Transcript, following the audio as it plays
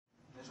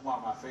one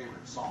of my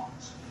favorite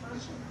songs.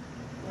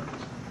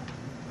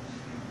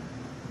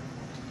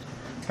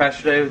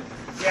 Pastor David?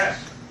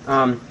 Yes.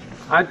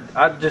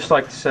 I'd just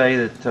like to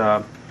say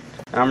that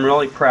I'm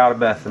really proud of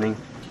Bethany.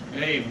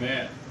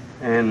 Amen.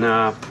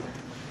 And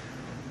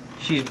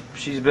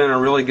she's been a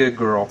really good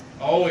girl.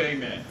 Oh,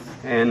 amen.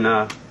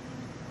 And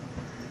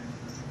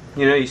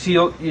you know, you see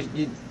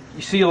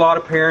a lot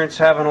of parents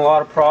having a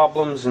lot of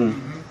problems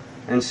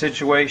and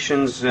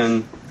situations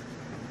and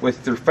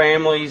with their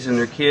families and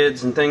their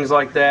kids and things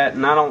like that.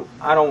 And I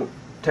don't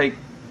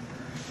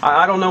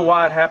know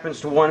why it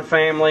happens to one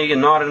family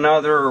and not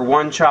another, or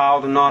one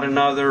child and not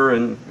another,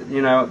 and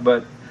you know.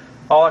 But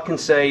all I can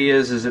say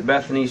is that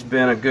Bethany's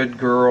been a good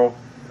girl.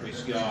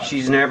 Praise God.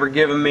 She's never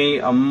given me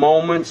a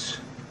moment's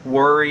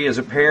worry as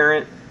a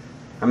parent.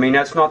 I mean,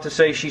 that's not to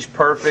say she's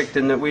perfect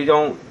and that we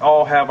don't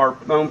all have our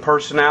own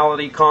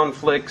personality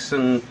conflicts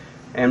and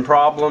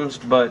problems,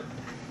 but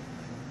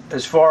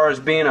as far as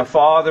being a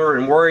father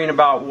and worrying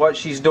about what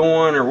she's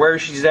doing or where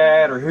she's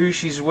at or who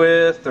she's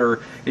with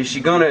or is she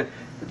going to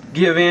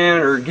give in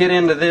or get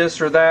into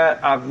this or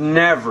that, I've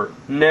never,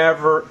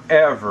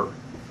 ever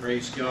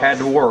Praise God. had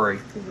to worry.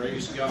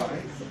 Praise God.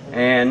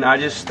 And I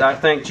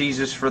thank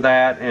Jesus for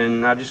that,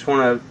 and I just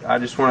want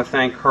to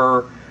thank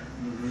her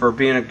for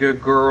being a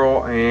good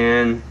girl,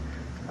 and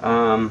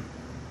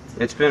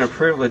it's been a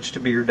privilege to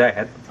be your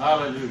dad.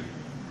 Hallelujah.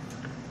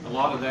 A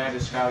lot of that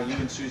is how you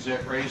and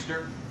Suzette raised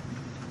her,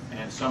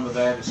 and some of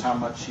that is how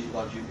much she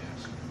loved you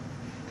guys.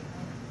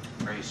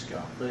 Praise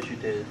God. Yes, you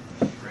did.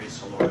 Praise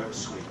the Lord. That was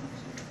sweet.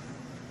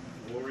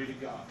 Glory to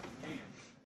God.